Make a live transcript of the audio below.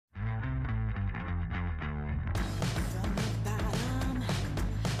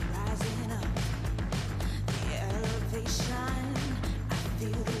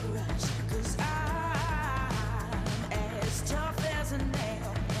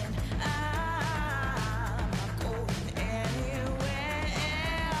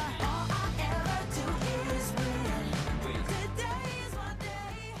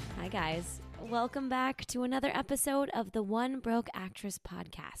guys. Welcome back to another episode of the One Broke Actress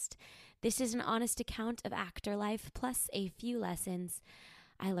podcast. This is an honest account of actor life plus a few lessons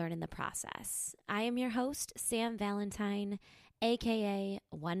I learned in the process. I am your host, Sam Valentine, aka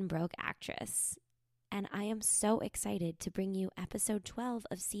One Broke Actress, and I am so excited to bring you episode 12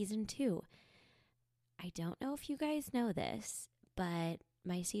 of season 2. I don't know if you guys know this, but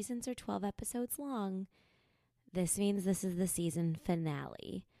my seasons are 12 episodes long. This means this is the season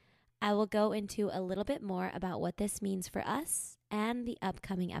finale. I will go into a little bit more about what this means for us and the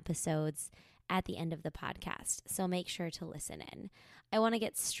upcoming episodes at the end of the podcast, so make sure to listen in. I want to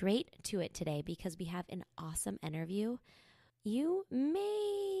get straight to it today because we have an awesome interview. You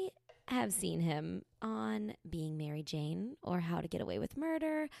may have seen him on Being Mary Jane or How to Get Away with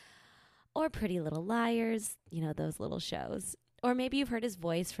Murder or Pretty Little Liars, you know, those little shows. Or maybe you've heard his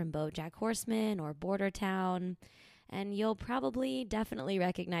voice from BoJack Horseman or Border Town. And you'll probably definitely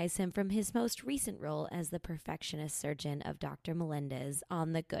recognize him from his most recent role as the perfectionist surgeon of Dr. Melendez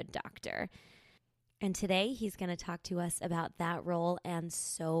on The Good Doctor. And today he's going to talk to us about that role and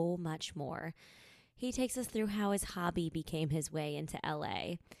so much more. He takes us through how his hobby became his way into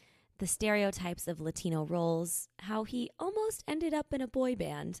LA, the stereotypes of Latino roles, how he almost ended up in a boy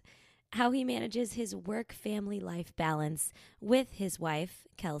band, how he manages his work-family life balance with his wife,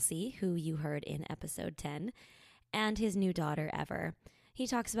 Kelsey, who you heard in episode 10, and his new daughter, Ever. He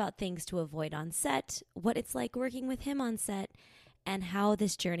talks about things to avoid on set, what it's like working with him on set, and how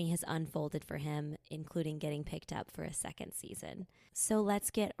this journey has unfolded for him, including getting picked up for a second season. So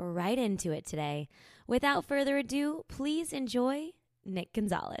let's get right into it today. Without further ado, please enjoy Nick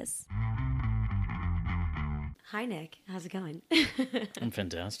Gonzalez. Hi, Nick. How's it going? I'm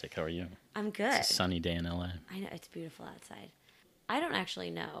fantastic. How are you? I'm good. It's a sunny day in LA. I know. It's beautiful outside. I don't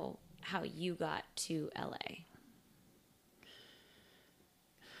actually know how you got to LA.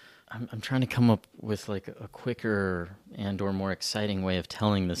 I'm trying to come up with like a quicker and or more exciting way of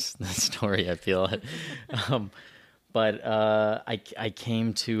telling this story, I feel. But I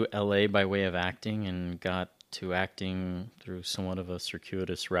came to LA by way of acting and got to acting through somewhat of a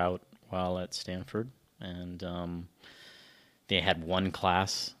circuitous route while at Stanford. And they had one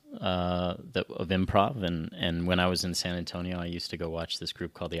class of improv, and when I was in San Antonio, I used to go watch this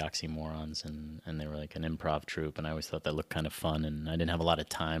group called the Oxymorons, and they were like an improv troupe, and I always thought that looked kind of fun, and I didn't have a lot of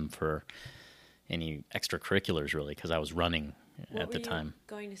time for any extracurriculars, really, because I was running at the time.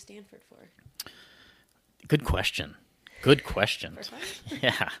 What were you going to Stanford for? Good question. Good question. For fun?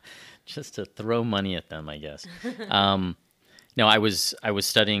 Yeah, just to throw money at them, I guess. No, I was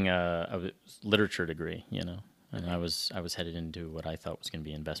studying a literature degree, you know. And I was headed into what I thought was going to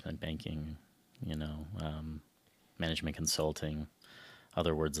be investment banking, you know, management consulting,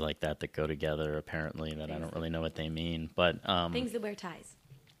 other words like that go together, apparently, that I don't really know what they mean. But things that wear ties.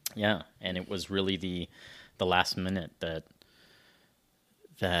 Yeah, and it was really the last minute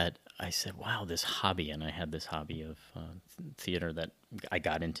that I said, wow, this hobby, and I had this hobby of theater that I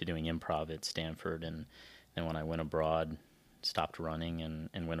got into doing improv at Stanford, and then when I went abroad, stopped running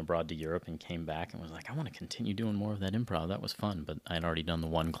and went abroad to Europe and came back and was like, I want to continue doing more of that improv. That was fun, but I'd already done the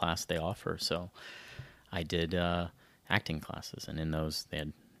one class they offer, so I did acting classes, and in those they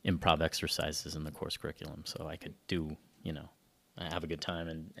had improv exercises in the course curriculum, so I could do, you know, have a good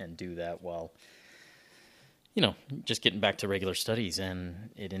time and do that while, you know, just getting back to regular studies. And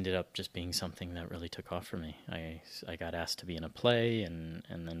it ended up just being something that really took off for me. I got asked to be in a play, and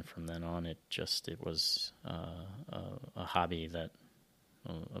then from then on, it was a hobby that,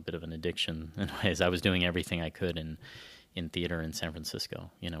 a bit of an addiction in ways. I was doing everything I could in theater in San Francisco,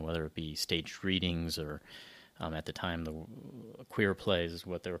 you know, whether it be staged readings or at the time the queer plays is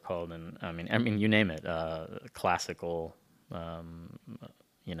what they were called, and I mean you name it, classical,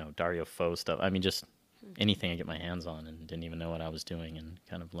 you know, Dario Fo stuff. I mean, just anything I get my hands on, and didn't even know what I was doing, and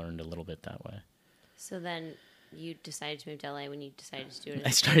kind of learned a little bit that way. So then you decided to move to LA when you decided to do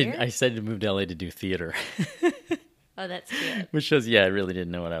it I decided to move to LA to do theater. Oh, that's cute. Which shows, yeah, I really didn't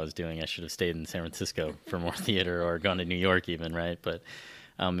know what I was doing. I should have stayed in San Francisco for more theater or gone to New York even, right? But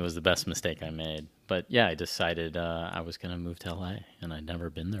it was the best mistake I made. But yeah, I decided I was going to move to LA, and I'd never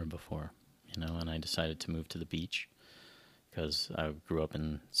been there before, you know, and I decided to move to the beach, because I grew up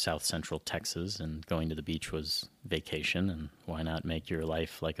in South Central Texas, and going to the beach was vacation, and why not make your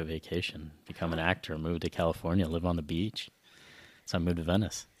life like a vacation? Become an actor, move to California, live on the beach. So I moved to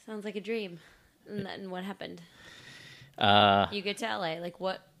Venice. Sounds like a dream. And then what happened? You get to LA.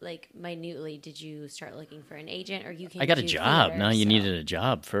 Like minutely, did you start looking for an agent, or you came? I got a job. Theater, No, you needed a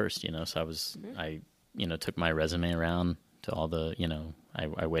job first, you know. So I took my resume around to all the, you know,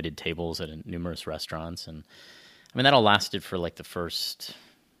 I waited tables at numerous restaurants, and I mean that all lasted for like the first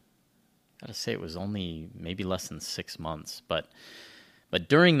gotta say it was only maybe less than 6 months, but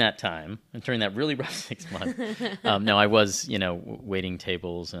during that time, and during that really rough 6 months, no, I was, waiting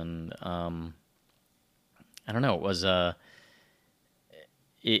tables, and I don't know, it was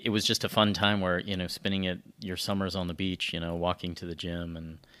it was just a fun time where, spending your summers on the beach, walking to the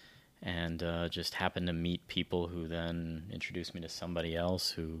gym, and just happened to meet people who then introduced me to somebody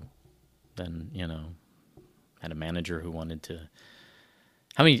else who then, had a manager who wanted to.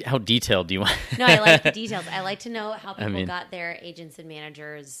 How detailed do you want? No, I like the details. I like to know how people got their agents and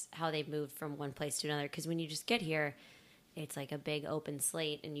managers, how they moved from one place to another. Because when you just get here, it's like a big open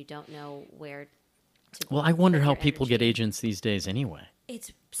slate, and you don't know where to. Well, I wonder how people get agents these days anyway.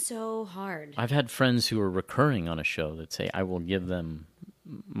 It's so hard. I've had friends who are recurring on a show that say, I will give them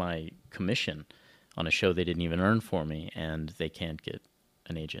my commission on a show they didn't even earn for me, and they can't get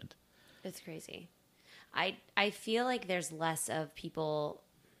an agent. It's crazy. I feel like there's less of people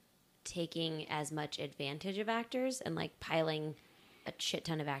taking as much advantage of actors and like piling a shit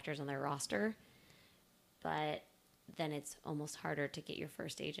ton of actors on their roster, but then it's almost harder to get your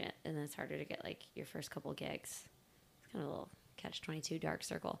first agent, and then it's harder to get like your first couple gigs. It's kind of a little catch-22 dark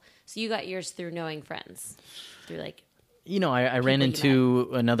circle. So you got yours through knowing friends, through like. I ran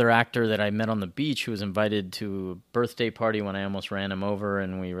into another actor that I met on the beach who was invited to a birthday party when I almost ran him over,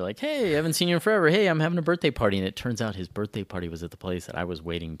 and we were like, hey, I haven't seen you in forever. Hey, I'm having a birthday party. And it turns out his birthday party was at the place that I was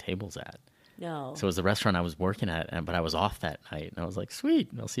waiting tables at. No. So it was the restaurant I was working at, but I was off that night. And I was like, sweet,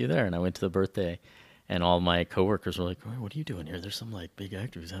 I'll see you there. And I went to the birthday, and all my coworkers were like, what are you doing here? There's some like big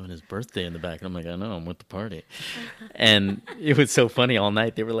actor who's having his birthday in the back. And I'm like, I know, I'm with the party. And it was so funny all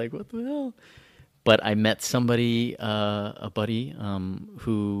night. They were like, what the hell? But I met somebody, a buddy,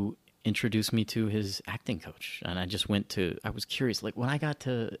 who introduced me to his acting coach. And I just I was curious. Like when I got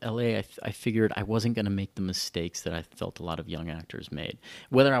to LA, I figured I wasn't going to make the mistakes that I felt a lot of young actors made.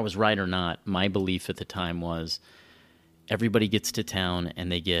 Whether I was right or not, my belief at the time was everybody gets to town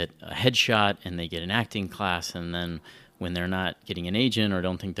and they get a headshot and they get an acting class. And then when they're not getting an agent or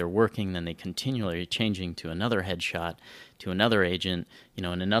don't think they're working, then they continually changing to another headshot, to another agent, in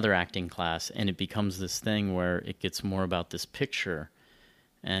another acting class. And it becomes this thing where it gets more about this picture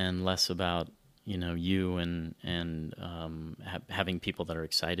and less about, you and having people that are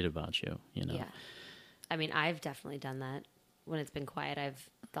excited about you, Yeah. I mean, I've definitely done that. When it's been quiet, I've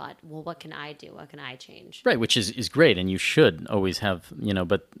thought, well, what can I do? What can I change? Right, which is great, and you should always have,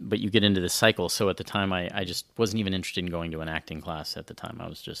 but you get into this cycle. So at the time, I just wasn't even interested in going to an acting class at the time. I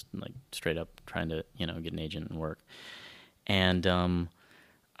was just like straight up trying to, get an agent and work. And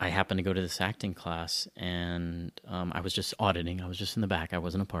I happened to go to this acting class, and I was just auditing. I was just in the back. I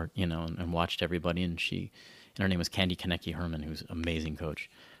wasn't a part, and watched everybody. And her name was Candy Kaneki Herman, who's an amazing coach.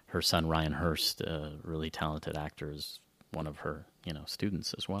 Her son, Ryan Hurst, a really talented actor, is one of her,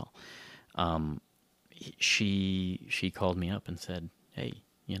 students as well. She called me up and said, hey,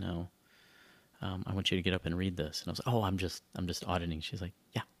 I want you to get up and read this. And I was like, I'm just auditing. She's like,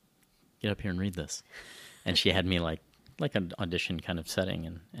 yeah, get up here and read this. And she had me like an audition kind of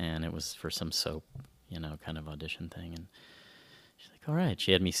setting, and it was for some soap, kind of audition thing. And she's like, all right.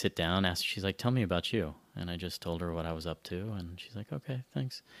 She had me sit down, she's like, tell me about you. And I just told her what I was up to, and she's like, okay,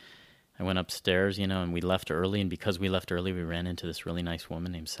 thanks. I went upstairs, and we left early, and because we left early, we ran into this really nice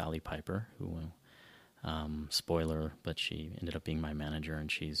woman named Sally Piper, who, spoiler, but she ended up being my manager,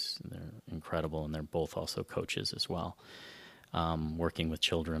 and they're incredible, and they're both also coaches as well, working with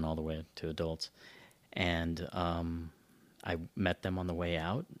children all the way to adults. And I met them on the way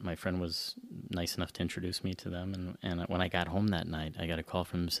out. My friend was nice enough to introduce me to them, and when I got home that night, I got a call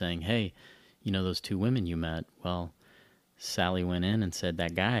from them saying, hey, those two women you met, well, Sally went in and said,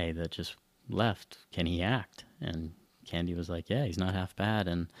 that guy that just left, can he act? And Candy was like, yeah, he's not half bad.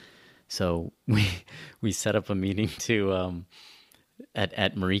 And so we set up a meeting to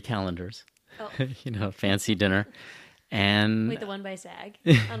at Marie Callender's, fancy dinner. And wait, the one by SAG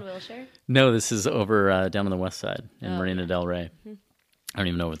on Wilshire? No, this is over down on the west side in Marina del Rey. Mm-hmm. I don't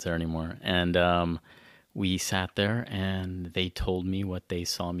even know if it's there anymore. And we sat there, and they told me what they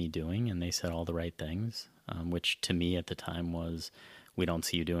saw me doing, and they said all the right things. Which to me at the time was, we don't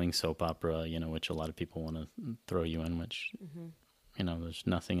see you doing soap opera, which a lot of people want to throw you in, which, there's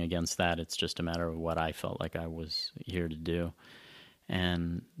nothing against that. It's just a matter of what I felt like I was here to do.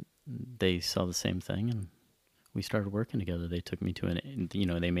 And they saw the same thing, and we started working together. They took me to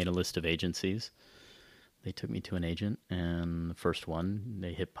they made a list of agencies. They took me to an agent, and the first one,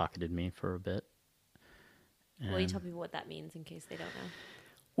 they hip-pocketed me for a bit. Will you tell people what that means in case they don't know?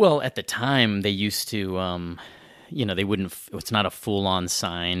 Well, at the time, they used to, they wouldn't, it's not a full on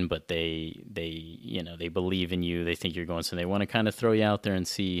sign, but they believe in you. They think you're going, so they want to kind of throw you out there and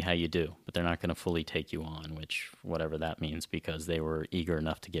see how you do, but they're not going to fully take you on, which whatever that means, because they were eager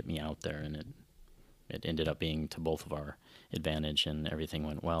enough to get me out there, and it ended up being to both of our advantage, and everything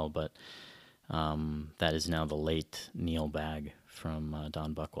went well. But that is now the late Neil Bagg from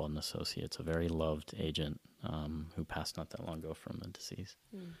Don Buchwald and Associates, a very loved agent who passed not that long ago from a disease.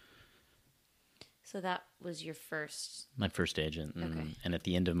 So that was your first... My first agent. Okay. And at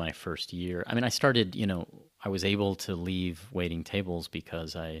the end of my first year, I started, I was able to leave waiting tables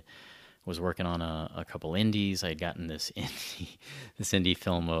because I was working on a couple indies. I had gotten this indie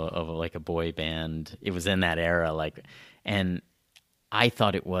film of like a boy band. It was in that era, and I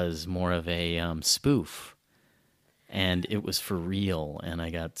thought it was more of a spoof, and it was for real. And I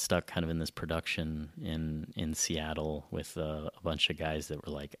got stuck kind of in this production in Seattle with a bunch of guys that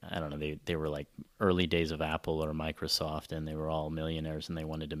were like, I don't know, they were like early days of Apple or Microsoft, and they were all millionaires and they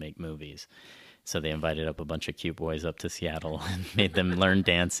wanted to make movies. So they invited up a bunch of cute boys up to Seattle and made them learn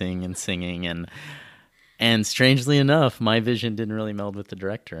dancing and singing. And strangely enough, my vision didn't really meld with the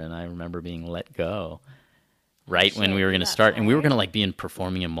director. And I remember being let go right when we were going to start. And we were going to be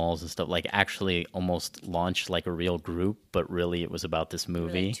performing in malls and stuff, actually almost launch like a real group. But really it was about this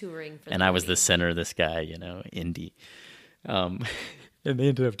movie. Touring for and I was the center of this guy, indie. And they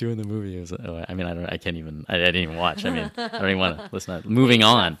ended up doing the movie. It was, I didn't even watch. I don't even want to listen to it. Moving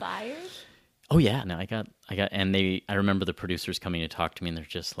on. Fired? Oh yeah, no, I got, and I remember the producers coming to talk to me, and they're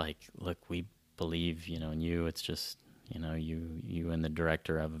just like, look, we believe, in you. It's just, you and the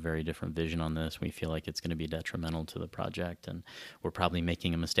director have a very different vision on this. We feel like it's going to be detrimental to the project, and we're probably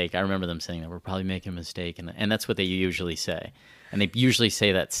making a mistake. I remember them saying that we're probably making a mistake, and that's what they usually say. And they usually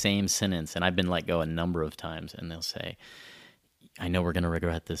say that same sentence, and I've been let go a number of times, and they'll say, I know we're going to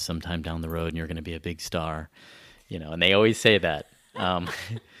regret this sometime down the road, and you're going to be a big star, and they always say that.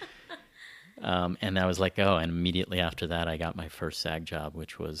 And I was like, oh, and immediately after that, I got my first SAG job,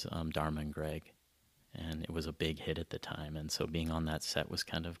 which was Dharma and Greg. And it was a big hit at the time. And so being on that set was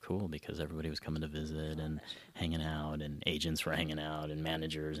kind of cool because everybody was coming to visit and hanging out, and agents were hanging out, and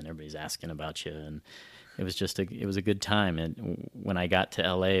managers, and everybody's asking about you. And it was just it was a good time. And when I got to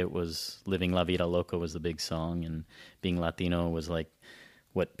LA, it was Living La Vida Loca was the big song, and being Latino was like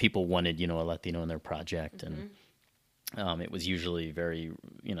what people wanted, a Latino in their project. Mm-hmm. And it was usually very,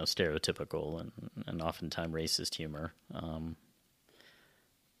 stereotypical and oftentimes racist humor.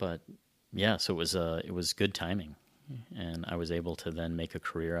 But yeah, so it was good timing, and I was able to then make a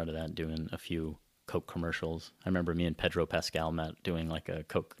career out of that, doing a few Coke commercials. I remember me and Pedro Pascal met doing like a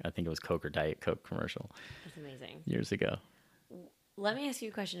Coke, I think it was Coke or Diet Coke commercial. That's amazing. Years ago. Let me ask you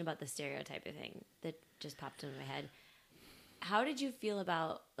a question about the stereotyping thing that just popped into my head. How did you feel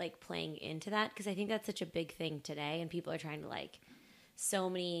about playing into that? Because I think that's such a big thing today, and people are trying to so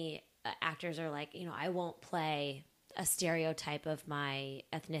many actors are I won't play a stereotype of my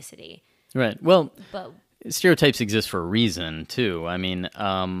ethnicity. Right. Well, but stereotypes exist for a reason too. I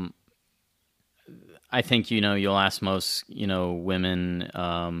think you'll ask most women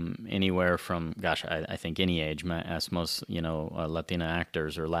anywhere from I think any age. Ask most Latina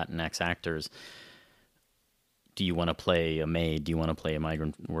actors or Latinx actors. Do you want to play a maid? Do you want to play a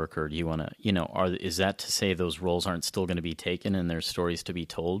migrant worker? Do you want to, is that to say those roles aren't still going to be taken and there's stories to be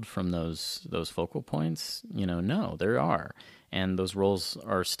told from those focal points? No, there are. And those roles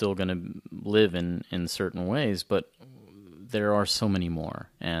are still going to live in certain ways, but there are so many more.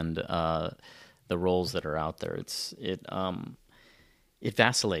 And the roles that are out there, it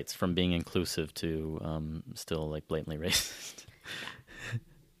vacillates from being inclusive to still blatantly racist. Yeah.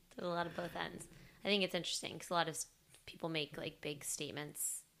 There's a lot of both ends. I think it's interesting because a lot of people make big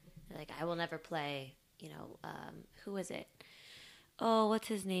statements. They're I will never play, who was it? Oh, what's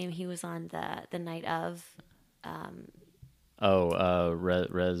his name? He was on the night of.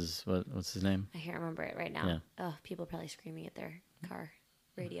 Rez, what's his name? I can't remember it right now. Yeah. Oh, people are probably screaming at their car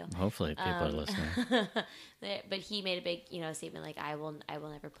radio. Hopefully people are listening. But he made a big, statement I will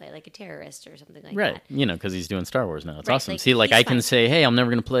never play a terrorist or something like that. Right, because he's doing Star Wars now. It's right, awesome. See, I can say, hey, I'm never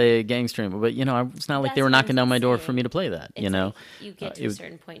going to play a gangster, but it's not like they were knocking down my door for me to play that. It's you get to a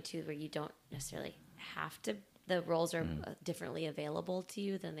certain point too where you don't necessarily have to. The roles are differently available to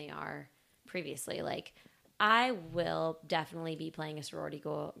you than they are previously. I will definitely be playing a sorority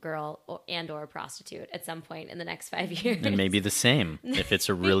girl or a prostitute at some point in the next 5 years. And maybe the same if it's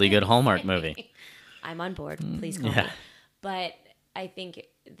a really good Hallmark movie. I'm on board. Please call me. But I think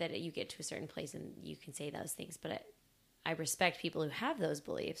that you get to a certain place and you can say those things. But I respect people who have those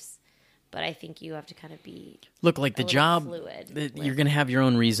beliefs. But I think you have to kind of be Look, like the job, fluid. you're going to have your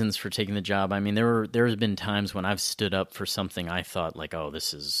own reasons for taking the job. I mean, there's been times when I've stood up for something I thought like, oh,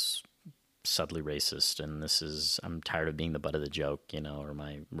 this is subtly racist, and I'm tired of being the butt of the joke, or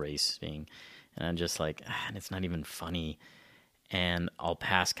my race being, and I'm just like, and it's not even funny. And I'll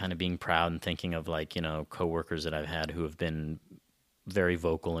pass kind of being proud and thinking of like, coworkers that I've had who have been very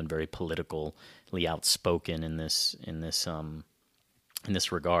vocal and very politically outspoken in this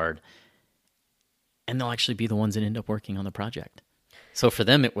regard. And they'll actually be the ones that end up working on the project. So for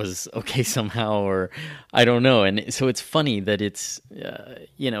them, it was okay somehow, or I don't know. And so it's funny that it's,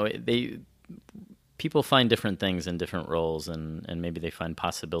 people find different things in different roles, and maybe they find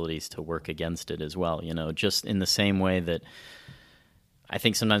possibilities to work against it as well. Just in the same way that I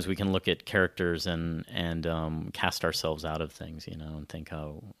think sometimes we can look at characters and cast ourselves out of things, and think,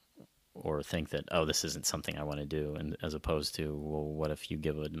 think that, this isn't something I want to do, and as opposed to, well, what if you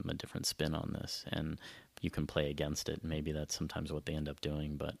give them a different spin on this and you can play against it? Maybe that's sometimes what they end up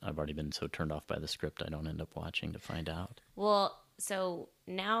doing, but I've already been so turned off by the script I don't end up watching to find out. Well, so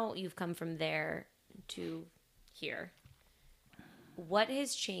now you've come from there to here. What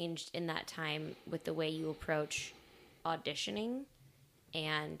has changed in that time with the way you approach auditioning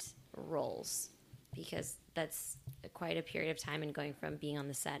and roles? Because that's quite a period of time, and going from being on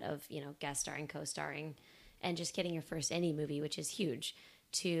the set of, guest starring, co-starring, and just getting your first indie movie, which is huge,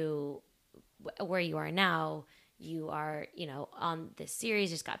 to where you are now. You are, on this series,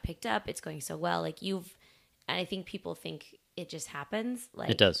 just got picked up. It's going so well. Like and I think people think it just happens. Like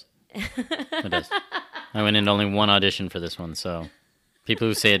it does. It does. I went into only one audition for this one, so people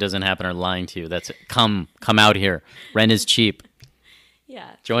who say it doesn't happen are lying to you. That's it. Come out here. Rent is cheap.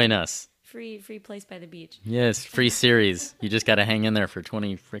 Yeah. Join us. Free place by the beach. Yes, free series. You just got to hang in there for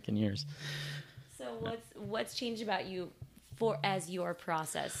 20 freaking years. So what's changed about you as your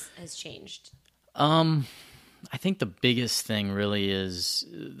process has changed? I think the biggest thing really is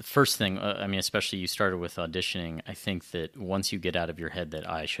the first thing. Especially you started with auditioning. I think that once you get out of your head that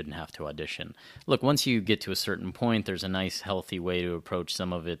I shouldn't have to audition. Look, once you get to a certain point, there's a nice, healthy way to approach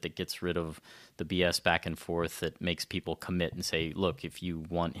some of it that gets rid of the BS back and forth that makes people commit and say, look, if you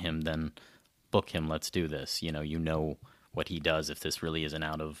want him, then book him. Let's do this. You know what he does if this really isn't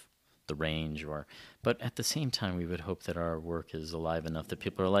out of the range. But at the same time, we would hope that our work is alive enough that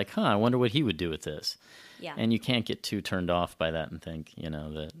people are like, I wonder what he would do with this. Yeah. And you can't get too turned off by that and think,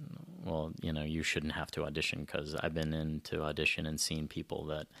 that, well, you shouldn't have to audition, because I've been into audition and seen people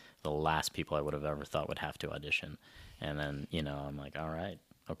that the last people I would have ever thought would have to audition. And then, I'm like, all right,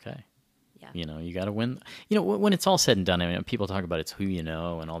 okay. Yeah. You got to win. When it's all said and done, people talk about it's who you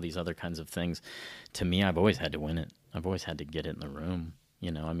know and all these other kinds of things. To me, I've always had to win it. I've always had to get it in the room.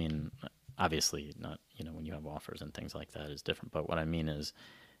 Obviously not, when you have offers and things like that is different. But what I mean is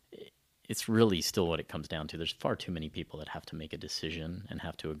it's really still what it comes down to. There's far too many people that have to make a decision and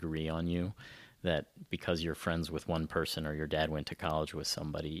have to agree on you, that because you're friends with one person or your dad went to college with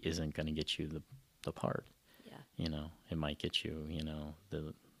somebody isn't going to get you the part. Yeah. It might get you,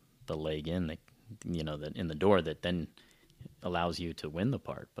 the leg in, that in the door that then allows you to win the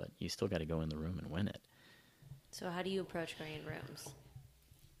part, but you still got to go in the room and win it. So how do you approach going in rooms?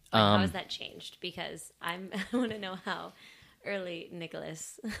 How has that changed? Because I want to know how early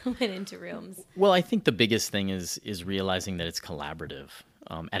Nicholas went into rooms. Well, I think the biggest thing is realizing that it's collaborative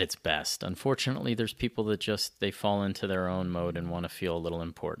at its best. Unfortunately, there's people that they fall into their own mode and want to feel a little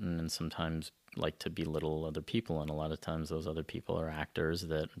important, and sometimes like to belittle other people. And a lot of times those other people are actors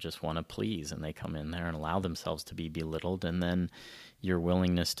that just want to please, and they come in there and allow themselves to be belittled. And then your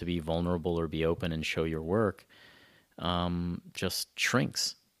willingness to be vulnerable or be open and show your work just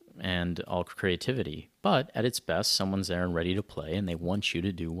shrinks, and all creativity. But at its best, someone's there and ready to play, and they want you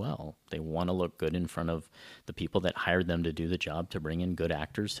to do well. They want to look good in front of the people that hired them to do the job, to bring in good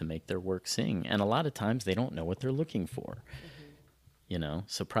actors to make their work sing. And a lot of times they don't know what they're looking for. Mm-hmm.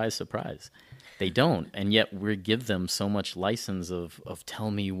 Surprise, surprise. They don't. And yet we give them so much license of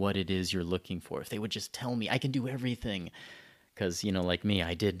tell me what it is you're looking for. If they would just tell me, I can do everything. Because, like me,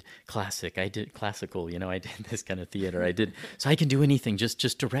 I did classical, I did this kind of theater. So I can do anything,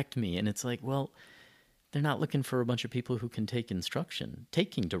 just direct me. And it's like, well, they're not looking for a bunch of people who can take instruction.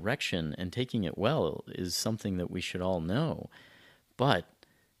 Taking direction and taking it well is something that we should all know. But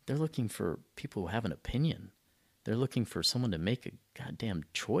they're looking for people who have an opinion. They're looking for someone to make a goddamn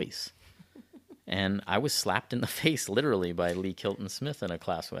choice. And I was slapped in the face, literally, by Lee Kilton Smith in a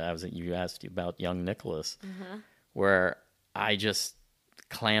class where you asked about young Nicholas, where I just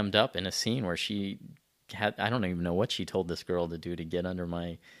clammed up in a scene where she had, I don't even know what she told this girl to do to get under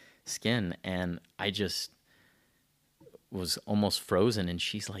my skin. And I just was almost frozen, and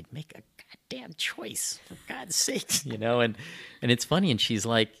she's like, make a goddamn choice, for God's sakes, and it's funny. And she's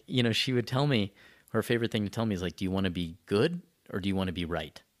like, she would tell me, her favorite thing to tell me is like, do you want to be good or do you want to be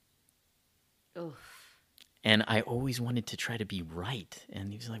right? Oof. And I always wanted to try to be right.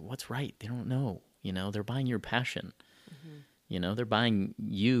 And he was like, what's right? They don't know. They're buying your passion. Mm-hmm. They're buying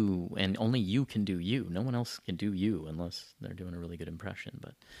you, and only you can do you. No one else can do you unless they're doing a really good impression.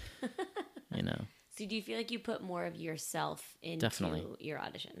 But, So do you feel like you put more of yourself into your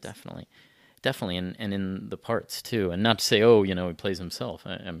auditions? Definitely. And in the parts too. And not to say, he plays himself.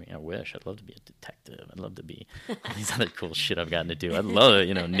 I mean, I wish. I'd love to be a detective. I'd love to be all these other cool shit I've gotten to do. I'd love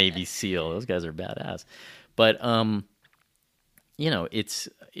it, Navy SEAL. Those guys are badass. But, it's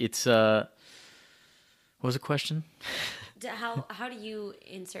what was the question? How do you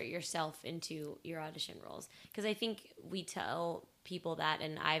insert yourself into your audition roles? Because I think we tell people that,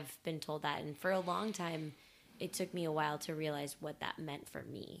 and I've been told that, and for a long time, it took me a while to realize what that meant for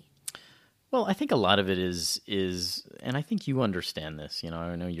me. Well, I think a lot of it is, and I think you understand this,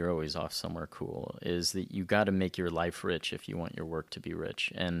 I know you're always off somewhere cool, is that you got to make your life rich if you want your work to be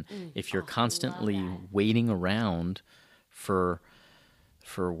rich. And if you're constantly waiting around for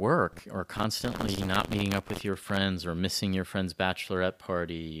work, or constantly not meeting up with your friends, or missing your friend's bachelorette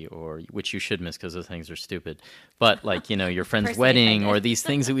party, or which you should miss because those things are stupid, but like your friend's wedding, or these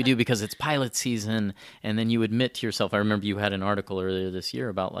things that we do because it's pilot season, and then you admit to yourself, I remember you had an article earlier this year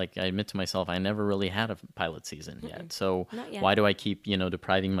about like, I admit to myself I never really had a pilot season yet, so why do I keep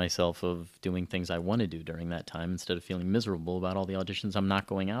depriving myself of doing things I want to do during that time instead of feeling miserable about all the auditions I'm not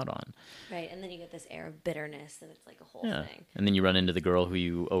going out on? Right. And then you get this air of bitterness, and it's like a whole thing, and then you run into the girl who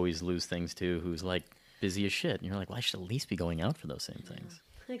you always lose things to, who's like busy as shit, and you're like, well, I should at least be going out for those same things.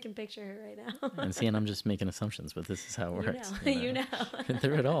 I can picture her right now. And I'm just making assumptions, but this is how it works. You know.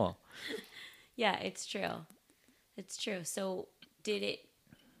 Through it all. Yeah, it's true. It's true. So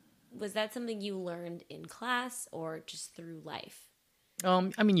was that something you learned in class or just through life?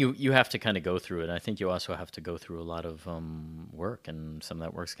 I mean, you have to kind of go through it. I think you also have to go through a lot of work, and some of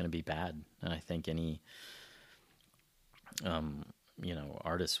that work's going to be bad. And I think any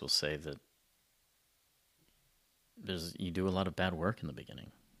artists will say that you do a lot of bad work in the beginning.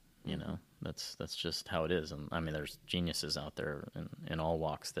 That's just how it is. And I mean, there's geniuses out there in all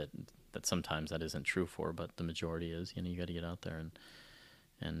walks that sometimes that isn't true for, but the majority is. You got to get out there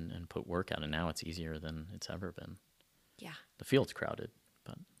and put work out. And now it's easier than it's ever been. Yeah. The field's crowded,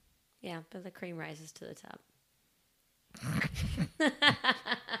 but but the cream rises to the top.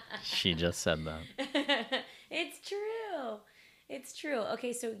 She just said that. It's true.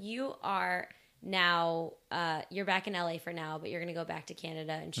 Okay, so you are now, you're back in LA for now, but you're going to go back to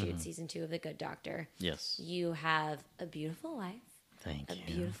Canada and shoot season 2 of The Good Doctor. Yes. You have a beautiful wife. Thank you.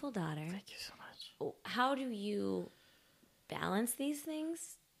 A beautiful daughter. Thank you so much. How do you balance these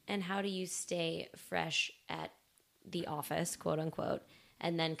things? And how do you stay fresh at the office, quote unquote,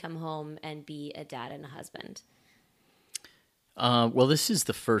 and then come home and be a dad and a husband? Well, this is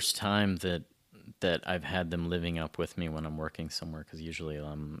the first time that I've had them living up with me when I'm working somewhere, because usually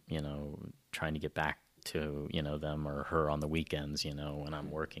I'm, trying to get back to, them or her on the weekends, when I'm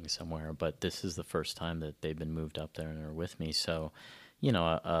working somewhere. But this is the first time that they've been moved up there and are with me. So, a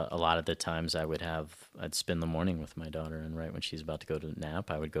lot of the times I'd spend the morning with my daughter, and right when she's about to go to nap,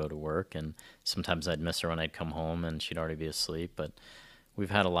 I would go to work, and sometimes I'd miss her when I'd come home and she'd already be asleep. But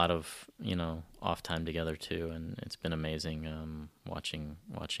we've had a lot of, off time together too, and it's been amazing watching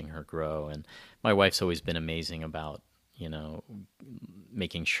her grow. And my wife's always been amazing about,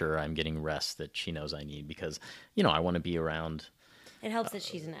 making sure I'm getting rest that she knows I need, because, I want to be around. It helps that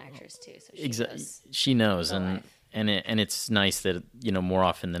she's an actress too, so she knows, and it's nice that, more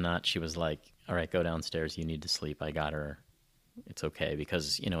often than not, she was like, all right, go downstairs, you need to sleep, I got her, it's okay.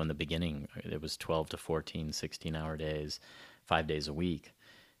 Because, in the beginning, it was 12 to 14, 16-hour days, 5 days a week,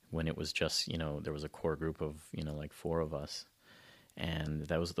 when it was just, there was a core group of, like 4 of us. And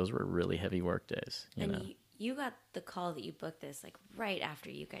those were really heavy work days, And you got the call that you booked this, like, right after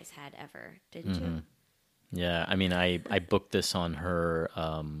you guys had Ever, didn't you? Yeah, I mean, I booked this on her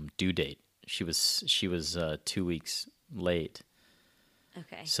due date. She was 2 weeks late.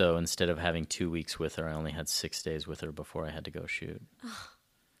 Okay. So instead of having 2 weeks with her, I only had 6 days with her before I had to go shoot. Oh,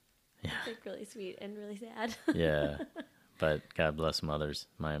 yeah. It's like really sweet and really sad. Yeah. But God bless mothers.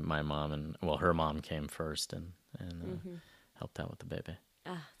 My mom and, well, her mom came first and helped out with the baby.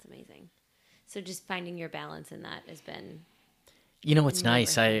 Oh, it's amazing. So just finding your balance in that has been... It's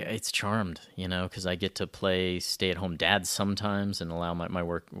nice. It's charmed, because I get to play stay-at-home dad sometimes and allow my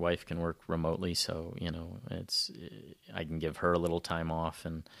wife can work remotely. So, I can give her a little time off,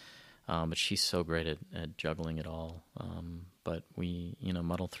 and But she's so great at juggling it all. But we,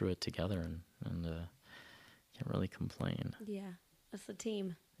 muddle through it together and can't really complain. Yeah, that's the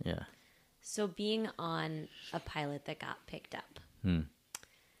team. Yeah. So being on a pilot that got picked up, Hmm.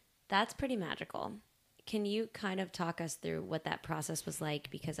 that's pretty magical. Can you kind of talk us through what that process was like?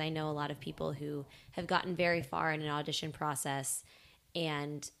 Because I know a lot of people who have gotten very far in an audition process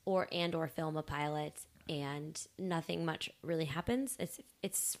and or film a pilot and nothing much really happens.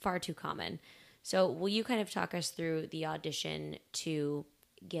 It's far too common. So will you kind of talk us through the audition to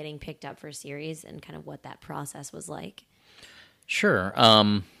getting picked up for a series and kind of what that process was like? Sure.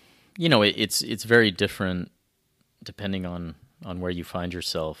 It's very different depending on where you find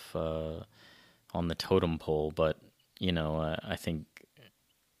yourself on the totem pole. But, I think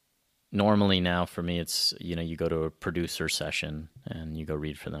normally now for me, it's, you go to a producer session and you go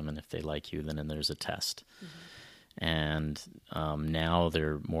read for them. And if they like you, then there's a test. Mm-hmm. And now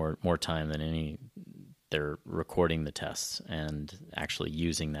they're more time than any. They're recording the tests and actually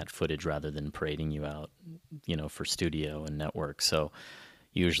using that footage rather than parading you out, for studio and network. So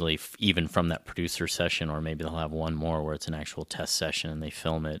usually even from that producer session, or maybe they'll have one more where it's an actual test session and they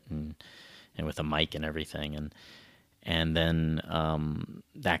film it and with a mic and everything. And then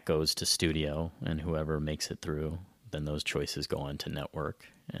that goes to studio, and whoever makes it through, then those choices go on to network.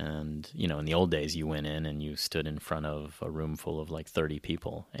 And, in the old days, you went in and you stood in front of a room full of like 30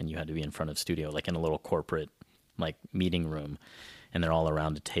 people, and you had to be in front of studio, like in a little corporate like meeting room, and they're all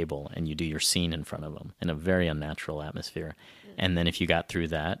around a table, and you do your scene in front of them in a very unnatural atmosphere. And then if you got through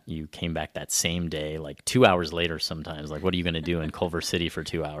that, you came back that same day, like 2 hours later sometimes, like, what are you going to do in Culver City for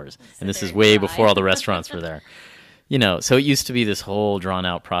 2 hours? And this is way before all the restaurants were there. So it used to be this whole drawn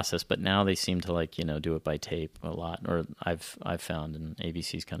out process, but now they seem to do it by tape a lot, or I've found, and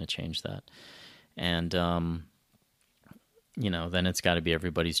ABC's kind of changed that. And, then it's got to be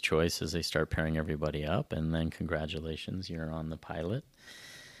everybody's choice as they start pairing everybody up, and then congratulations, you're on the pilot.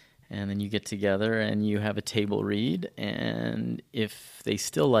 And then you get together and you have a table read, and if they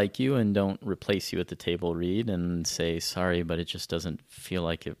still like you and don't replace you at the table read and say, sorry, but it just doesn't feel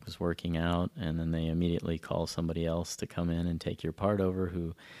like it was working out, and then they immediately call somebody else to come in and take your part over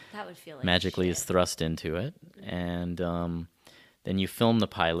who that would feel like magically shit. Is thrust into it. And then you film the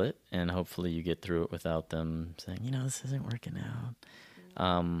pilot, and hopefully you get through it without them saying, this isn't working out.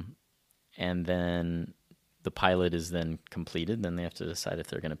 Mm-hmm. And then the pilot is then completed. Then they have to decide if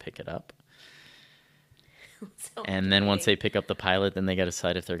they're going to pick it up. And then once they pick up the pilot, then they got to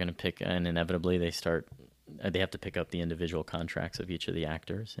decide if they're going to pick, and inevitably they have to pick up the individual contracts of each of the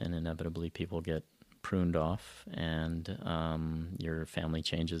actors, and inevitably people get pruned off, and your family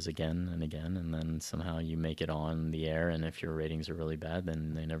changes again and again, and then somehow you make it on the air, and if your ratings are really bad,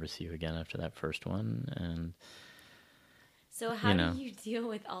 then they never see you again after that first one. And so how do you deal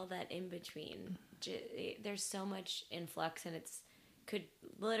with all that in between? There's so much influx, and could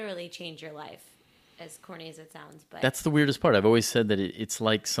literally change your life, as corny as it sounds. But that's the weirdest part. I've always said that it's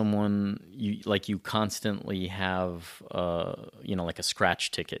like someone you constantly have like a scratch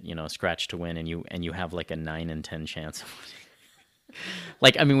ticket, a scratch to win, and you have like a 9 in 10 chance of winning.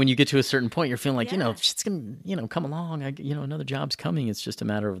 Like, I mean, when you get to a certain point, you're feeling like it's gonna come along. Another job's coming. It's just a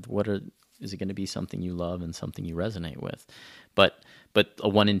matter of is it going to be something you love and something you resonate with, but a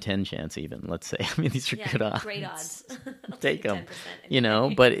 1 in 10 chance, even, let's say. I mean, these are good odds. Great odds. Take them,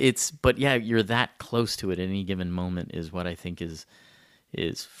 but you're that close to it at any given moment is what I think is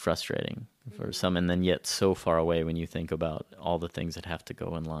frustrating for some, and then yet so far away when you think about all the things that have to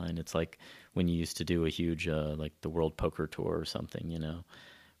go in line. It's like when you used to do a huge, like the World Poker Tour or something,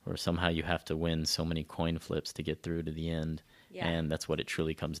 where somehow you have to win so many coin flips to get through to the end. Yeah. And that's what it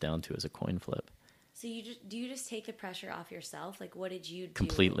truly comes down to, is a coin flip. So do you just take the pressure off yourself? Like, what did you do?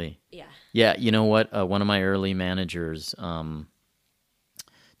 Completely. Yeah. Yeah, you know what? One of my early managers,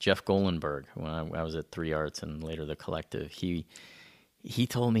 Jeff Golenberg, when I was at 3 Arts and later the Collective, he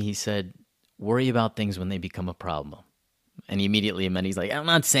told me, he said, worry about things when they become a problem. And he immediately meant, he's like, I'm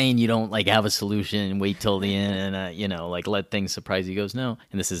not saying you don't like have a solution and wait till the end and like let things surprise you. He goes, no,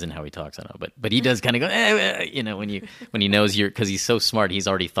 and this isn't how he talks, I know, but he does kind of go, when he knows because he's so smart, he's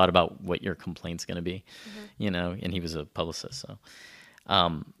already thought about what your complaint's going to be, and he was a publicist, so.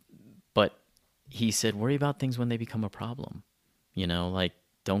 But he said, worry about things when they become a problem, like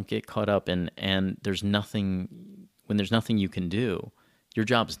don't get caught up and when there's nothing you can do, your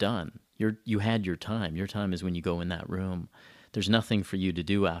job's done. You had your time. Your time is when you go in that room. There's nothing for you to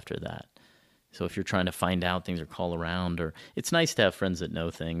do after that. So if you're trying to find out things or call around, or it's nice to have friends that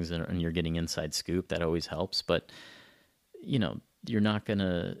know things and you're getting inside scoop, that always helps. But, you're not going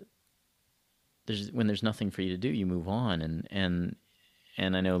to, when there's nothing for you to do, you move on. And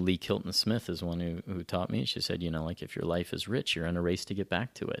And I know Lee Kilton Smith is one who taught me. She said, like if your life is rich, you're in a race to get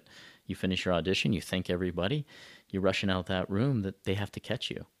back to it. You finish your audition, you thank everybody, you're rushing out that room that they have to catch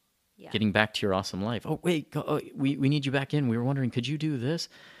you. Yeah. Getting back to your awesome life. Oh, wait, we need you back in. We were wondering, could you do this?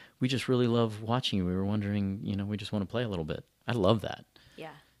 We just really love watching you. We were wondering, we just want to play a little bit. I love that.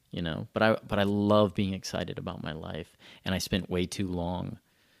 Yeah. But I love being excited about my life. And I spent way too long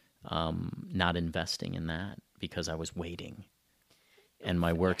not investing in that because I was waiting. And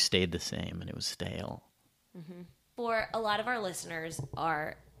my work stayed the same, and it was stale. Mm-hmm. For a lot of our listeners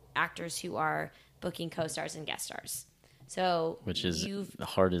are actors who are booking co-stars and guest stars. So which is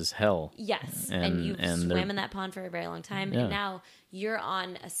hard as hell. Yes, and you've swam in that pond for a very long time, and now you're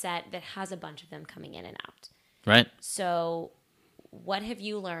on a set that has a bunch of them coming in and out. Right. So what have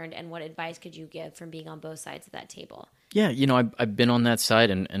you learned, and what advice could you give from being on both sides of that table? Yeah, I've been on that side,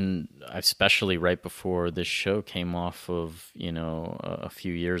 and especially right before this show came off of, a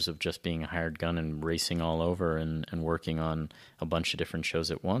few years of just being a hired gun and racing all over and working on a bunch of different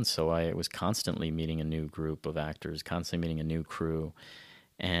shows at once. So I was constantly meeting a new group of actors, constantly meeting a new crew,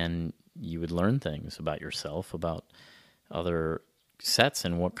 and you would learn things about yourself, about other sets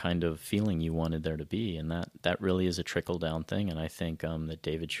and what kind of feeling you wanted there to be. And that really is a trickle-down thing, and I think that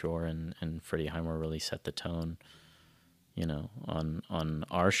David Shore and Freddie Highmore really set the tone on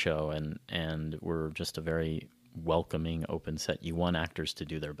our show, and we're just a very welcoming, open set. You want actors to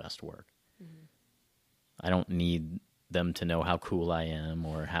do their best work. Mm-hmm. I don't need them to know how cool I am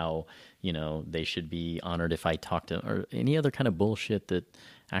or how, they should be honored if I talk to them or any other kind of bullshit that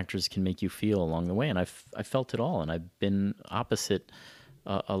actors can make you feel along the way. And I felt it all, and I've been opposite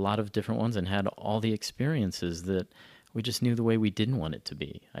a lot of different ones and had all the experiences that we just knew the way we didn't want it to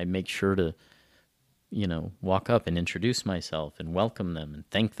be. I make sure to walk up and introduce myself and welcome them and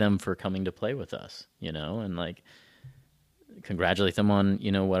thank them for coming to play with us, and like congratulate them on,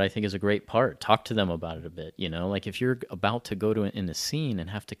 what I think is a great part. Talk to them about it a bit, like if you're about to go in a scene and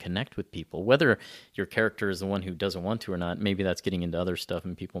have to connect with people, whether your character is the one who doesn't want to or not, maybe that's getting into other stuff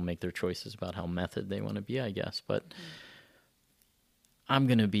and people make their choices about how method they want to be, I guess. But I'm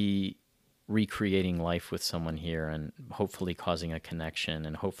going to be recreating life with someone here and hopefully causing a connection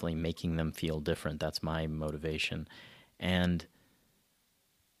and hopefully making them feel different. That's my motivation. And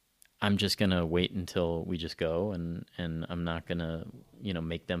I'm just going to wait until we just go, and I'm not going to,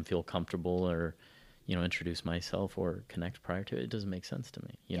 make them feel comfortable or, introduce myself or connect prior to it. It doesn't make sense to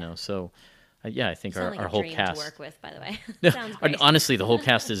me, know? So, I think our whole cast to work with, by the way. Sounds great. Honestly, the whole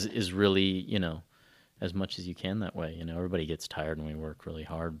cast is really, as much as you can that way. Everybody gets tired and we work really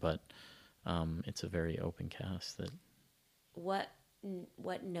hard, but it's a very open cast. That What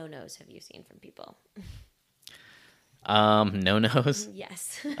no-nos have you seen from people? No-nos?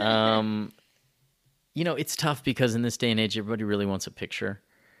 Yes. It's tough because in this day and age, everybody really wants a picture.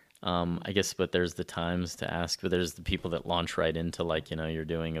 I guess, but there's the times to ask, but there's the people that launch right into you're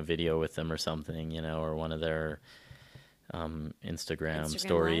doing a video with them or something, or one of their Instagram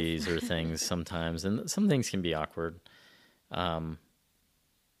stories or things sometimes. And some things can be awkward. But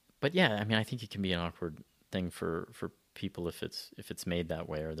yeah, I think it can be an awkward thing for people if it's made that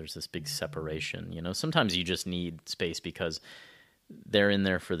way, or there's this big separation. Sometimes you just need space because they're in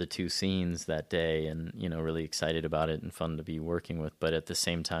there for the two scenes that day, and really excited about it and fun to be working with. But at the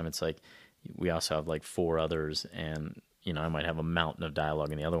same time, it's like we also have four others, and I might have a mountain of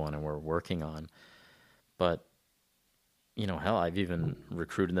dialogue in the other one, and we're working on. But hell, I've even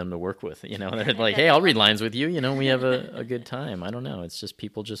recruited them to work with. They're like, hey, I'll read lines with you. We have a good time. I don't know. It's just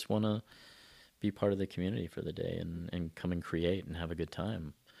people just want to be part of the community for the day and come and create and have a good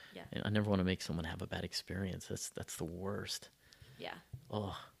time. Yeah. And I never want to make someone have a bad experience. That's the worst. Yeah.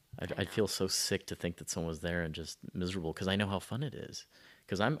 Oh, I'd feel so sick to think that someone was there and just miserable, because I know how fun it is.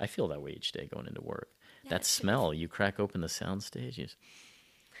 Because I feel that way each day going into work. Yeah, that smell, you crack open the sound stage, you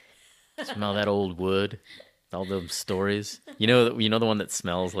smell that old wood. All those stories, the one that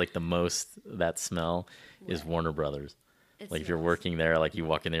smells like the most. That smell is Warner Brothers. If you're working there, you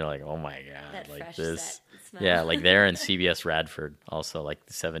walk in there, you're like, oh my god, that fresh this, set smell. Yeah, there in CBS Radford, also the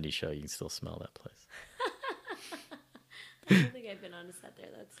 ‑70s show, you can still smell that place. I don't think I've been on a set there.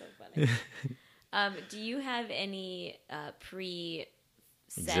 That's so funny. Do you have any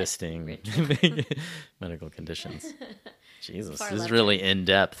existing medical conditions? Jesus, this is really in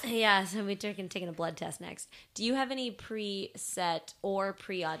depth. Yeah, so we're taking a blood test next. Do you have any pre-set or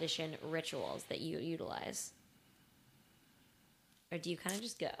pre-audition rituals that you utilize? Or do you kind of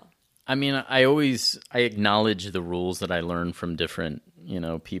just go? I acknowledge the rules that I learned from different,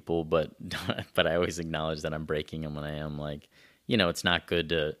 people, but I always acknowledge that I'm breaking them when I am it's not good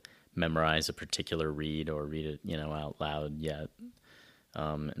to memorize a particular read or read it, out loud yet.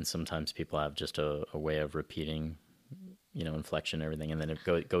 And sometimes people have just a way of repeating, inflection and everything, and then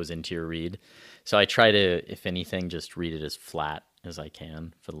it goes into your read. So I try to, if anything, just read it as flat as I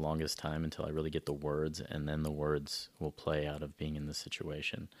can for the longest time until I really get the words, and then the words will play out of being in the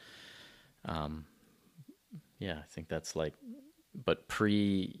situation. Yeah, I think that's like, but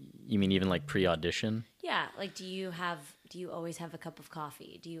you mean even like pre-audition? Yeah, like do you always have a cup of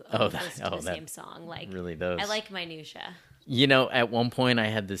coffee? Do you always listen to the same song? Like really those. I like minutia. At one point I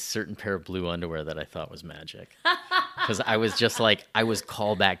had this certain pair of blue underwear that I thought was magic. Because I was just like, I was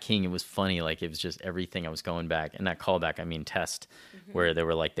callback king. It was funny. Like, it was just everything. I was going back. And not callback, I mean test, where they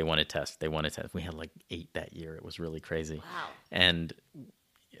were like, they want to test. We had like 8 that year. It was really crazy. Wow. And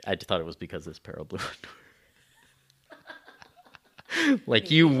I thought it was because of this pair of blue underwear.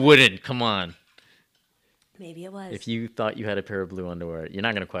 Like, you wouldn't. Come on. Maybe it was. If you thought you had a pair of blue underwear, you're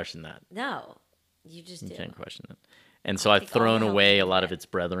not going to question that. No, you just You do. can't question it. And so I've thrown away a lot of its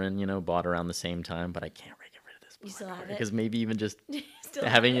brethren, bought around the same time, but I can't get rid of this. You still have it? Because maybe even just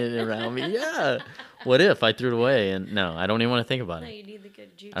having it around me. Yeah. What if I threw it away? And no, I don't even want to think about it. No, you need the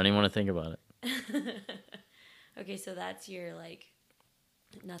good juju. I don't even want to think about it. Okay, so that's your like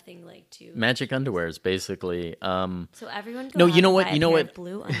nothing like too magic underwear is basically. So everyone go no, out you know and what? buy You know a pair what? of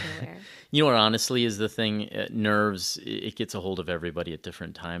blue underwear. You know what? Honestly, is the thing. Nerves. It gets a hold of everybody at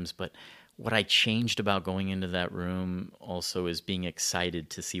different times, but. What I changed about going into that room also is being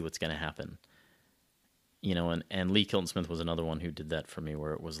excited to see what's going to happen. And Lee Kilton Smith was another one who did that for me,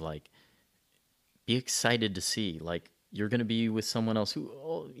 where it was like, be excited to see, like, you're going to be with someone else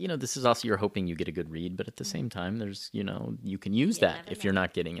who, this is also, you're hoping you get a good read, but at the same time, there's, you can use that if you're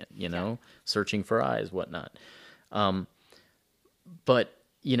not getting it, searching for eyes, whatnot. But,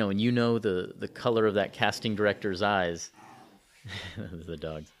 and the color of that casting director's eyes, the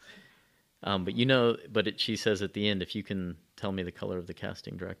dogs. She says at the end, if you can tell me the color of the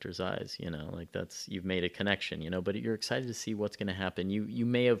casting director's eyes, like you've made a connection, but you're excited to see what's going to happen. You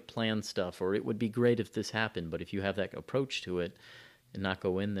may have planned stuff, or it would be great if this happened, but if you have that approach to it and not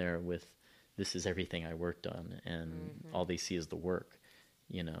go in there with, this is everything I worked on and all they see is the work,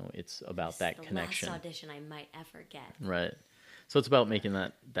 it's about that connection. Last audition I might ever get. Right. So it's about making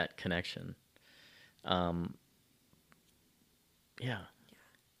that connection. Yeah.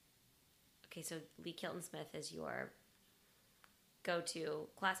 Okay, so Lee Kilton Smith is your go-to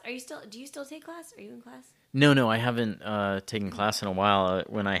class. Do you still take class? Are you in class? No, I haven't taken class in a while.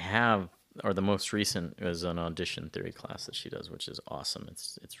 When I have, or the most recent was an audition theory class that she does, which is awesome.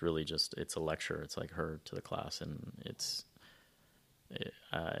 It's really just, it's a lecture. It's like her to the class, and it's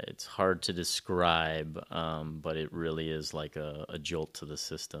hard to describe, but it really is like a jolt to the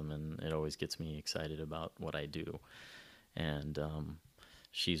system, and it always gets me excited about what I do. And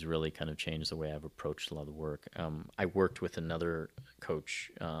she's really kind of changed the way I've approached a lot of the work. I worked with another coach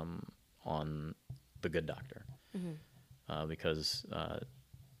on The Good Doctor because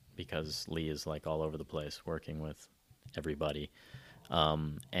Lee is like all over the place working with everybody.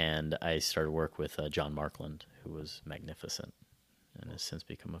 And I started work with John Markland, who was magnificent and has since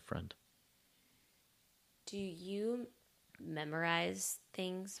become a friend. Do you memorize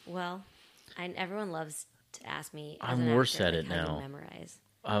things well? Everyone loves to ask me. I'm worse at it now. How do you memorize?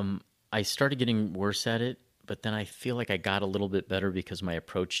 I started getting worse at it, but then I feel like I got a little bit better because my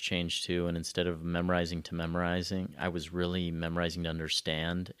approach changed too. And instead of memorizing to memorizing, I was really memorizing to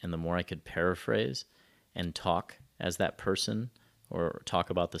understand. And the more I could paraphrase and talk as that person or talk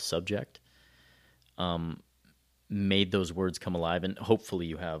about the subject, made those words come alive. And hopefully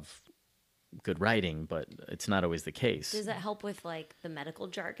you have good writing, but it's not always the case. Does that help with like the medical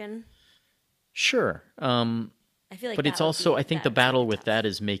jargon? Sure. I feel like, but it's also, I think the battle with that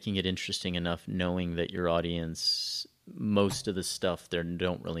is making it interesting enough, knowing that your audience, most of the stuff, they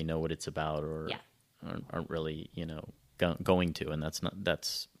don't really know what it's about, or aren't really, going to, and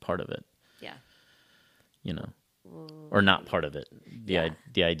that's part of it. Yeah. Or not part of it.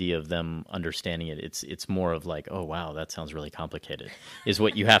 The idea of them understanding it, it's more of like, oh wow, that sounds really complicated, is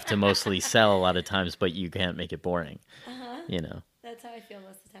what you have to mostly sell a lot of times, but you can't make it boring. That's how I feel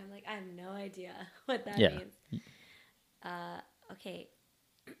most of the time. Like, I have no idea what that means. Okay.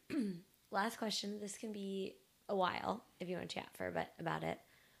 Last question. This can be a while if you want to chat for a bit about it.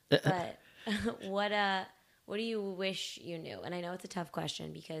 But what do you wish you knew? And I know it's a tough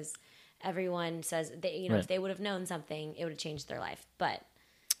question because everyone says that, if they would have known something, it would have changed their life. But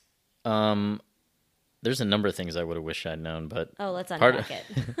there's a number of things I would have wished I'd known, but let's unpack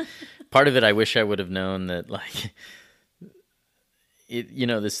it. Part of it, I wish I would have known that, like, it,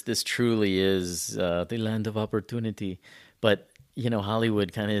 this truly is the land of opportunity. But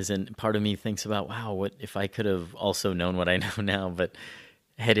Hollywood kind of is, and part of me thinks about, wow, what if I could have also known what I know now, but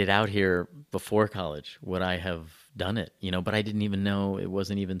headed out here before college, would I have done it? But I didn't even know it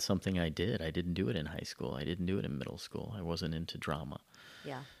wasn't even something I did. I didn't do it in high school. I didn't do it in middle school. I wasn't into drama.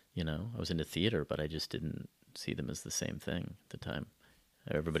 Yeah. I was into theater, but I just didn't see them as the same thing at the time.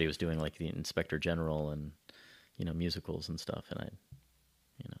 Everybody was doing like the Inspector General and, musicals and stuff, and I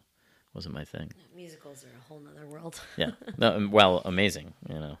wasn't my thing. Musicals are a whole nother world. Yeah. No, well, amazing,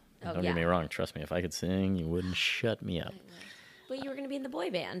 Don't yeah. get me wrong. Trust me, if I could sing, you wouldn't shut me up. But you were going to be in the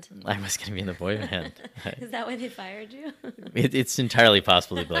boy band. I was going to be in the boy band. Is that why they fired you? It's entirely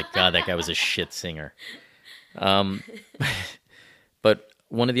possible to be like, God, that guy was a shit singer. But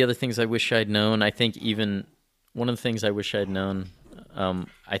one of the other things I wish I'd known, I think even from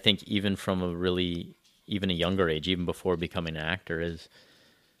even a younger age, even before becoming an actor, is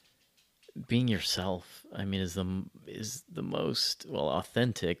being yourself. I mean, is the most,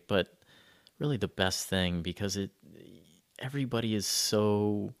 authentic, but really the best thing, because everybody is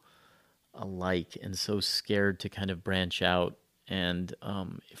so alike and so scared to kind of branch out. And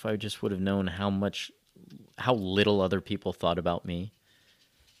if I just would have known how little other people thought about me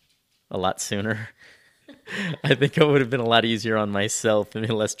a lot sooner, I think I would have been a lot easier on myself and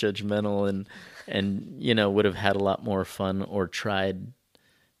less judgmental, and would have had a lot more fun, or tried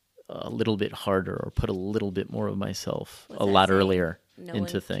a little bit harder, or put a little bit more of myself a lot earlier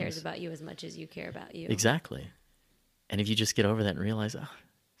into things. No one cares about you as much as you care about you. Exactly. And if you just get over that and realize,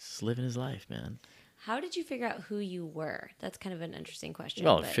 just living his life, man. How did you figure out who you were? That's kind of an interesting question.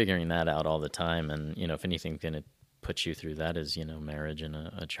 Well, figuring that out all the time, and if anything's going to put you through that is marriage and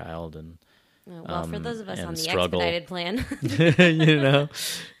a child, and well, for those of us on the struggle. expedited plan,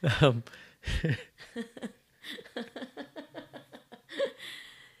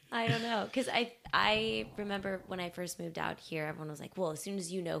 I don't know, because I remember when I first moved out here, everyone was like, well, as soon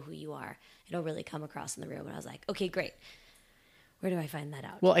as you know who you are, it'll really come across in the room. And I was like, okay, great. Where do I find that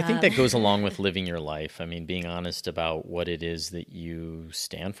out? Well, I think that goes along with living your life. I mean, being honest about what it is that you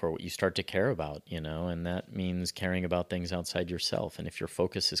stand for, what you start to care about, and that means caring about things outside yourself. And if your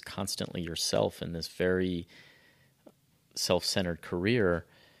focus is constantly yourself in this very self-centered career,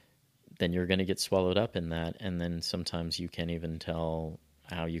 then you're going to get swallowed up in that. And then sometimes you can't even tell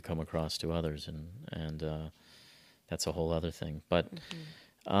how you come across to others. And that's a whole other thing. But,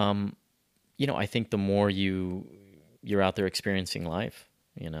 I think the more you're out there experiencing life,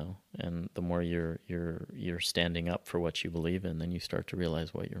 and the more you're standing up for what you believe in, then you start to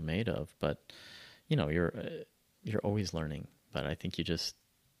realize what you're made of. But, you're always learning. But I think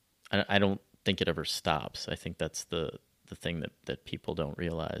I don't think it ever stops. I think that's the thing that people don't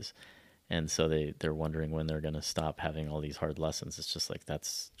realize. And so they're wondering when they're going to stop having all these hard lessons. It's just like,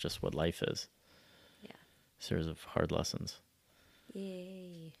 that's just what life is. Yeah. A series of hard lessons.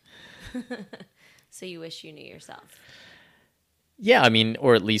 Yay. So you wish you knew yourself? Yeah, I mean,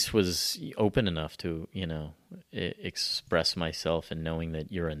 or at least was open enough to, express myself, and knowing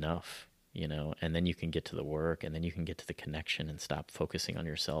that you're enough, and then you can get to the work, and then you can get to the connection and stop focusing on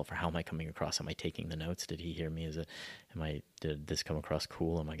yourself, or how am I coming across? Am I taking the notes? Did he hear me? Did this come across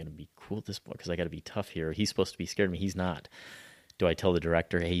cool? Am I going to be cool at this point? Because I got to be tough here. He's supposed to be scared of me. He's not. Do I tell the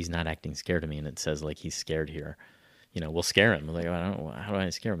director, hey, he's not acting scared of me, and it says like he's scared here? We'll scare him. Like, I don't know, how do I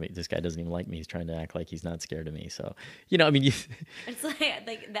scare him? This guy doesn't even like me. He's trying to act like he's not scared of me. So, I mean, it's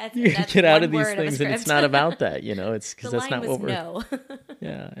like that's you that's get out of these of things, and it's not about that. It's because that's not what we're. No.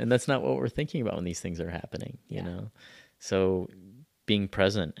 Yeah, and that's not what we're thinking about when these things are happening. So being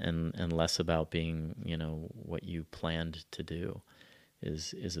present and less about being, what you planned to do,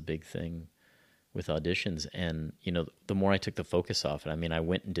 is a big thing with auditions. And the more I took the focus off it, I mean, I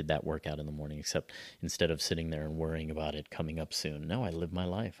went and did that workout in the morning, except instead of sitting there and worrying about it coming up soon, no, I live my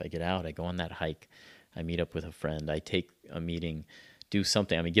life. I get out, I go on that hike, I meet up with a friend, I take a meeting, do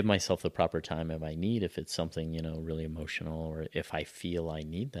something. I mean, give myself the proper time if I need, if it's something really emotional, or if I feel I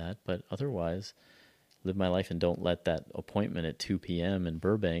need that. But otherwise, live my life, and don't let that appointment at 2 p.m. in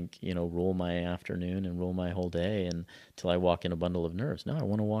Burbank, rule my afternoon and rule my whole day until I walk in a bundle of nerves. No, I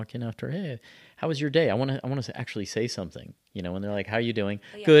want to walk in after, hey, how was your day? I want to actually say something, when they're like, how are you doing?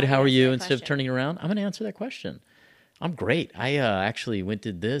 Oh, yeah, good, how are you? Instead of turning around, I'm going to answer that question. I'm great. I actually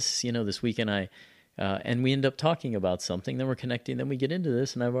did this, this weekend. And we end up talking about something, then we're connecting, then we get into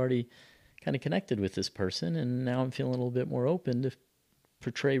this, and I've already kind of connected with this person, and now I'm feeling a little bit more open to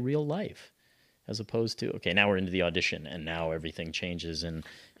portray real life. As opposed to, okay, now we're into the audition, and now everything changes, and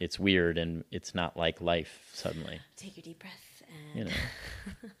it's weird, and it's not like life suddenly. Take your deep breath. And...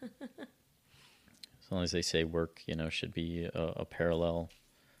 As long as they say work, should be a parallel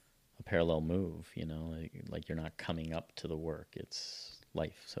a parallel move, like you're not coming up to the work. It's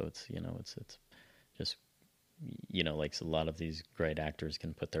life. So it's, it's just, like a lot of these great actors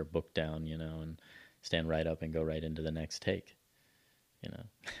can put their book down, and stand right up and go right into the next take,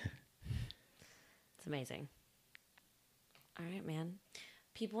 It's amazing. All right, man.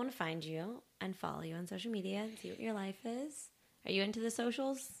 People want to find you and follow you on social media and see what your life is. Are you into the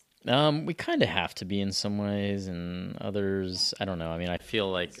socials? We kind of have to be in some ways, and others, I don't know. I mean, I feel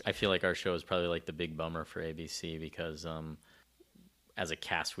like our show is probably like the big bummer for ABC because as a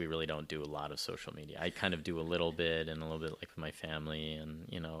cast, we really don't do a lot of social media. I kind of do a little bit and a little bit like with my family, and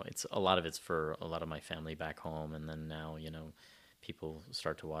it's a lot of it's for a lot of my family back home, and then now people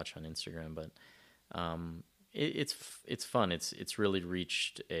start to watch on Instagram, but it's fun. It's really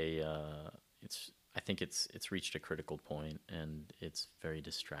reached I think it's reached a critical point, and it's very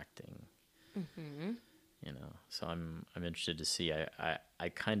distracting. Mm-hmm. So I'm interested to see. I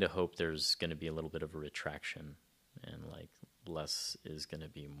kind of hope there's going to be a little bit of a retraction, and like less is going to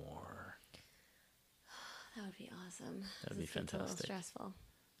be more. That would be awesome. That'd be fantastic. A little stressful.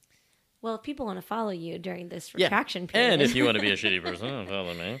 Well, if people want to follow you during this retraction period. And if you want to be a shitty person,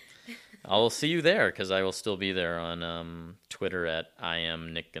 follow me. I will see you there because I will still be there on Twitter at I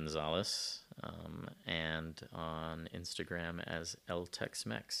am Nick Gonzalez, and on Instagram as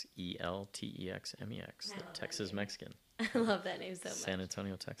LTexMex, ELTEXMEX, the Texas Mexican. I love that name so much. San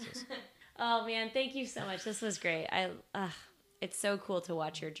Antonio, Texas. Oh man, thank you so much. This was great. It's so cool to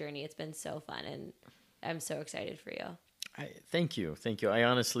watch your journey. It's been so fun, and I'm so excited for you. Thank you. I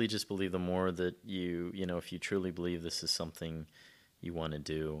honestly just believe the more that if you truly believe this is something you want to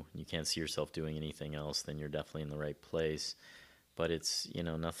do, you can't see yourself doing anything else, then you're definitely in the right place. But it's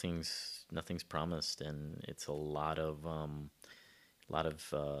nothing's promised, and it's a lot of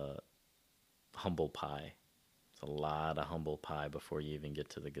humble pie. It's a lot of humble pie before you even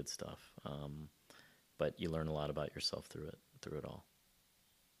get to the good stuff. But you learn a lot about yourself through it all.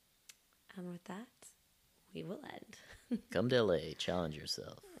 And with that, we will end. Come to LA, challenge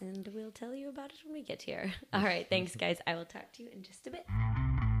yourself. And we'll tell you about it when we get here. All right, thanks, guys. I will talk to you in just a bit.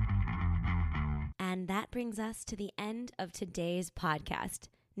 And that brings us to the end of today's podcast.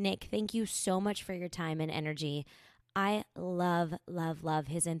 Nick, thank you so much for your time and energy. I love, love, love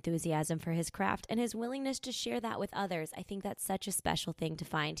his enthusiasm for his craft and his willingness to share that with others. I think that's such a special thing to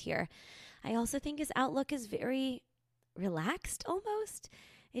find here. I also think his outlook is very relaxed almost.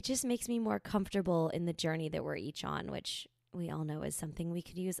 It just makes me more comfortable in the journey that we're each on, which we all know is something we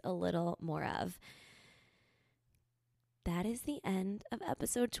could use a little more of. That is the end of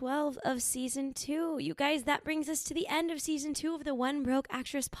episode 12 of season 2. You guys, that brings us to the end of season 2 of the One Broke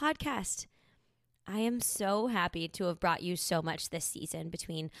Actress podcast. I am so happy to have brought you so much this season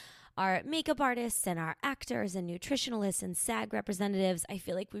between our makeup artists and our actors and nutritionalists and SAG representatives. I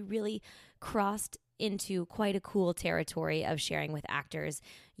feel like we really crossed into quite a cool territory of sharing with actors.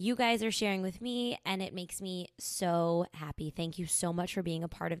 You guys are sharing with me, and it makes me so happy. Thank you so much for being a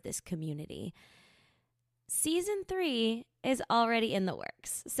part of this community. Season 3 is already in the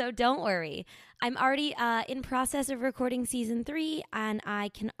works, so don't worry. I'm already in process of recording season 3, and I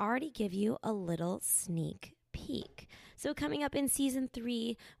can already give you a little sneak peek. So coming up in season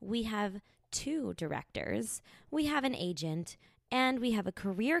 3, we have 2 directors, we have an agent, and we have a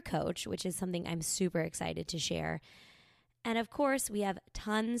career coach, which is something I'm super excited to share. And of course, we have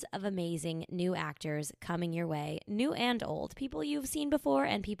tons of amazing new actors coming your way, new and old, people you've seen before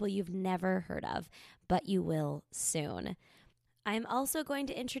and people you've never heard of, but you will soon. I'm also going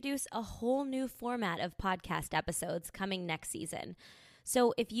to introduce a whole new format of podcast episodes coming next season.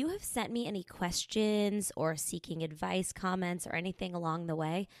 So if you have sent me any questions or seeking advice, comments, or anything along the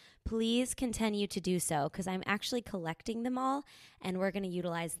way, please continue to do so because I'm actually collecting them all and we're going to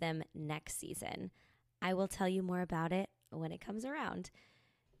utilize them next season. I will tell you more about it when it comes around.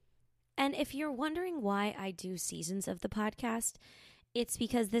 And if you're wondering why I do seasons of the podcast, it's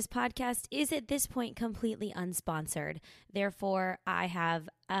because this podcast is at this point completely unsponsored. Therefore, I have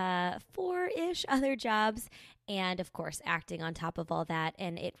 4-ish other jobs and, of course, acting on top of all that.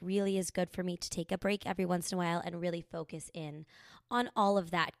 And it really is good for me to take a break every once in a while and really focus in on all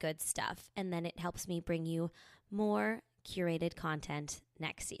of that good stuff. And then it helps me bring you more curated content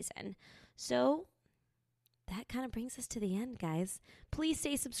next season. So that kind of brings us to the end, guys. Please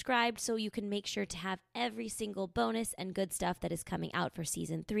stay subscribed so you can make sure to have every single bonus and good stuff that is coming out for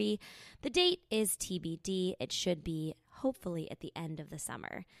season 3. The date is TBD. It should be hopefully at the end of the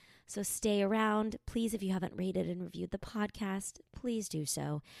summer. So stay around. Please, if you haven't rated and reviewed the podcast, please do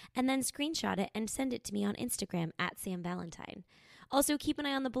so. And then screenshot it and send it to me on Instagram at Sam Valentine. Also, keep an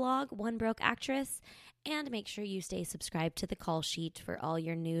eye on the blog, One Broke Actress, and make sure you stay subscribed to the call sheet for all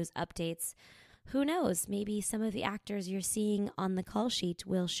your news updates. Who knows, maybe some of the actors you're seeing on the call sheet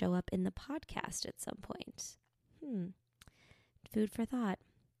will show up in the podcast at some point. Food for thought.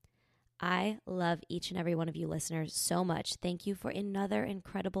 I love each and every one of you listeners so much. Thank you for another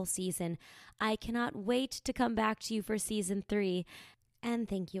incredible season. I cannot wait to come back to you for season 3. And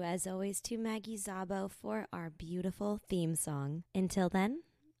thank you, as always, to Maggie Zabo for our beautiful theme song. Until then,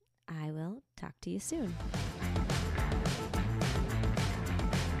 I will talk to you soon.